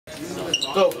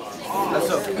Go. Let's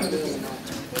go.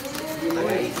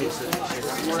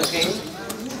 Okay.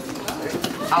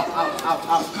 Out.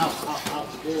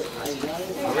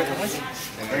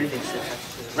 Ready?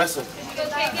 Wrestle.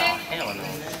 Hell no.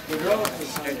 Good.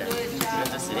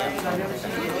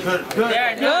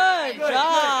 Good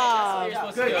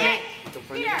job. Good.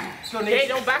 Hey,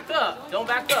 don't back up. Don't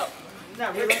back up. Go,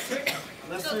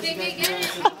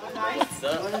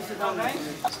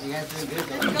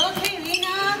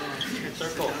 Kaylina.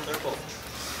 Circle.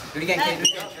 Do it again, Kay.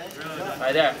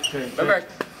 Right there. Remember,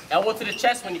 elbow to the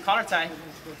chest when you collar tie.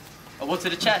 Elbow to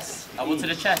the chest. Elbow to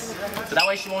the chest. So that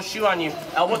way she won't shoot on you.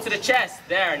 Elbow to the chest.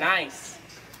 There, nice.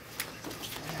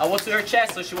 Elbow to her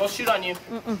chest so she won't shoot on you.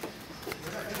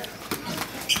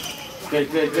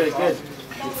 Good.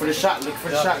 Look for the shot.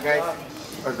 Guys.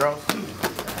 Or girls.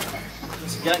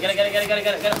 Get up. Good.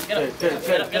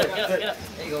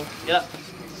 There you go. Get up.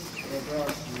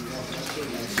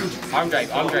 Arm drag.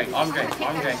 Arm dragger.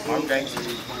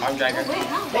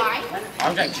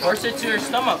 Arm drag. Force it to her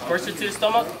stomach.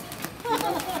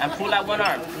 And pull that one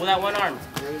arm.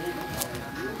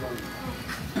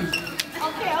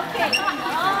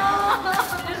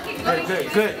 Okay.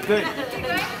 Good.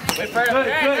 Wait for it.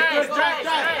 Good.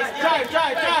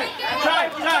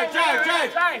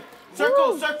 Drive.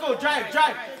 Circle, drive.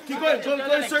 Keep going, go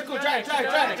in circle, drive. Trip the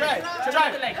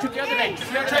other leg. Trip,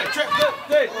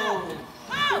 good.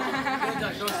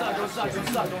 Don't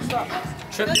stop.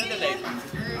 Trip the other leg.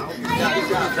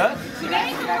 Done?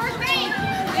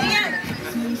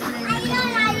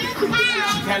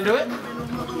 She can't do it?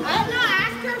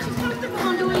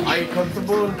 Are you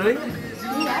comfortable in doing it?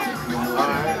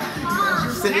 Alright.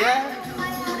 Sit there.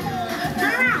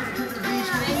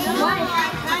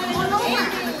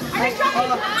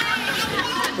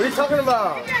 What are you talking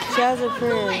about? She has a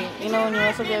prayer. You know when you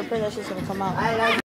also get a prayer, that shit's gonna come out.